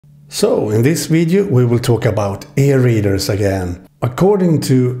So, in this video we will talk about e-readers again. According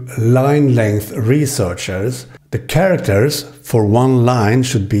to line length researchers, the characters for one line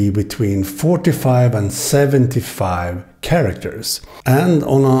should be between 45 and 75 characters. And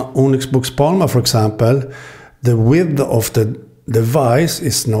on a Onyx Boox Palma, for example, the width of the device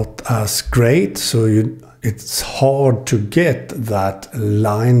is not as great, so it's hard to get that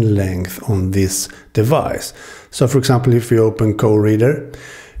line length on this device. So for example, if you open Kobo Reader,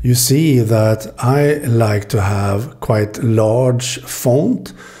 you see that I like to have quite large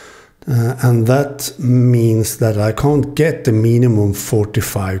font, and that means that I can't get the minimum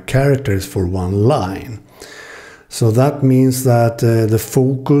 45 characters for one line. So that means that the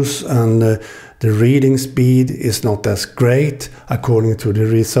focus and the reading speed is not as great according to the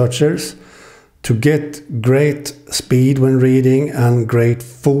researchers. To get great speed when reading and great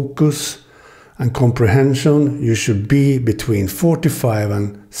focus and comprehension, you should be between 45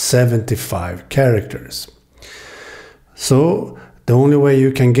 and 75 characters. So the only way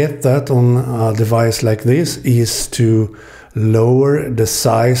you can get that on a device like this is to lower the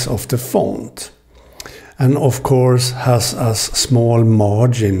size of the font, and of course has as small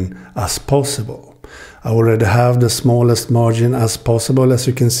margin as possible. I already have the smallest margin as possible, as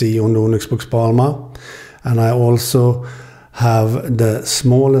you can see on the Onyx Boox Palma, and I also have the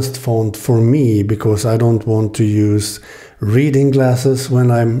smallest font for me because I don't want to use reading glasses when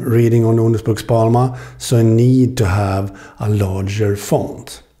I'm reading on Onyx Boox Palma, so I need to have a larger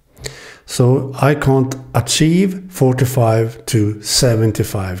font. So I can't achieve 45 to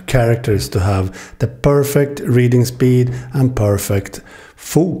 75 characters to have the perfect reading speed and perfect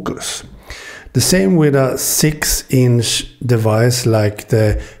focus. The same with a 6-inch device like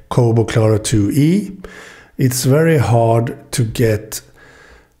the Kobo Clara 2E. It's very hard to get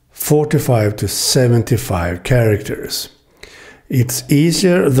 45 to 75 characters. It's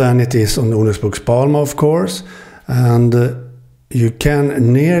easier than it is on the Onyx Boox Palma, of course, and you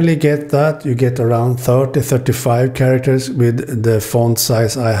can nearly get that. You get around 30-35 characters with the font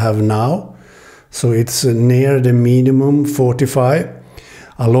size I have now. So it's near the minimum 45.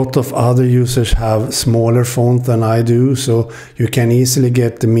 A lot of other users have smaller font than I do, so you can easily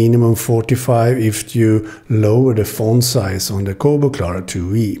get the minimum 45 if you lower the font size on the Kobo Clara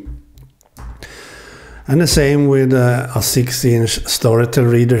 2E. And the same with a 6-inch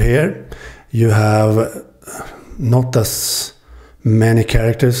Storytel Reader here. You have not as many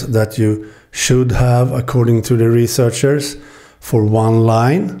characters that you should have according to the researchers for one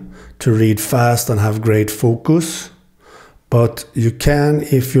line to read fast and have great focus. But you can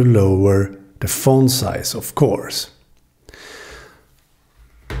if you lower the font size, of course.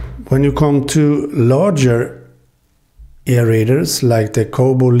 When you come to larger e-readers like the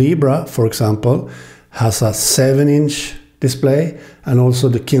Kobo Libra, for example, has a 7-inch display, and also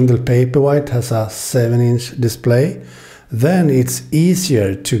the Kindle Paperwhite has a 7-inch display, then it's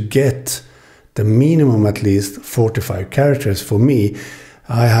easier to get the minimum at least 45 characters for me.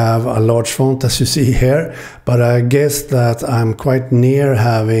 I have a large font, as you see here, but I guess that I'm quite near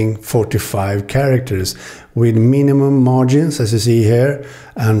having 45 characters with minimum margins, as you see here,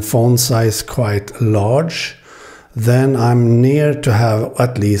 and font size quite large. Then I'm near to have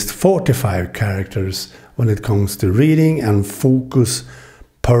at least 45 characters when it comes to reading and focus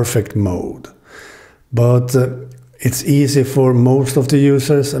perfect mode. But it's easy for most of the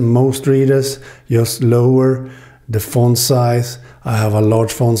users and most readers. Just lower the font size. I have a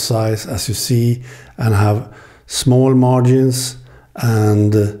large font size, as you see, and have small margins,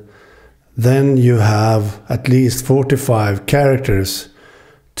 and then you have at least 45 characters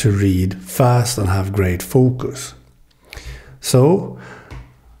to read fast and have great focus. So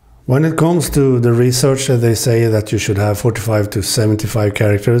when it comes to the research, they say that you should have 45 to 75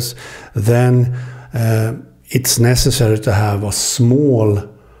 characters, then it's necessary to have a small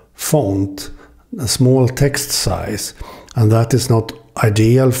font, a small text size. And that is not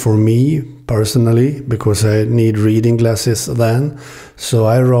ideal for me personally, because I need reading glasses then. So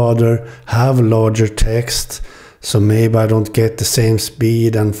I rather have larger text, so maybe I don't get the same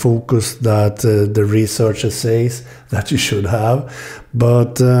speed and focus that the researcher says that you should have.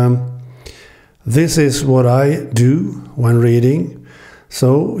 But this is what I do when reading.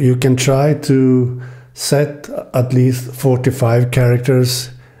 So you can try to set at least 45 characters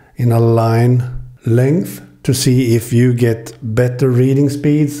in a line length to see if you get better reading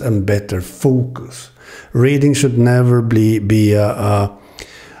speeds and better focus. Reading should never be a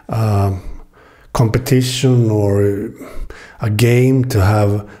competition or a game to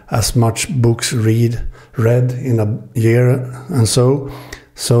have as much books read in a year and so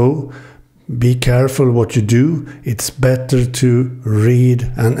be careful what you do. It's better to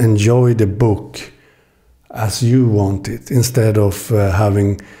read and enjoy the book as you want it, instead of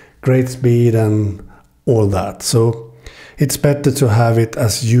having great speed and all that. So it's better to have it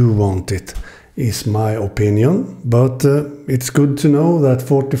as you want it, is my opinion. But it's good to know that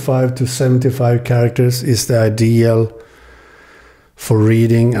 45 to 75 characters is the ideal for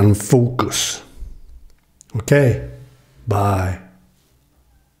reading and focus. Okay, bye.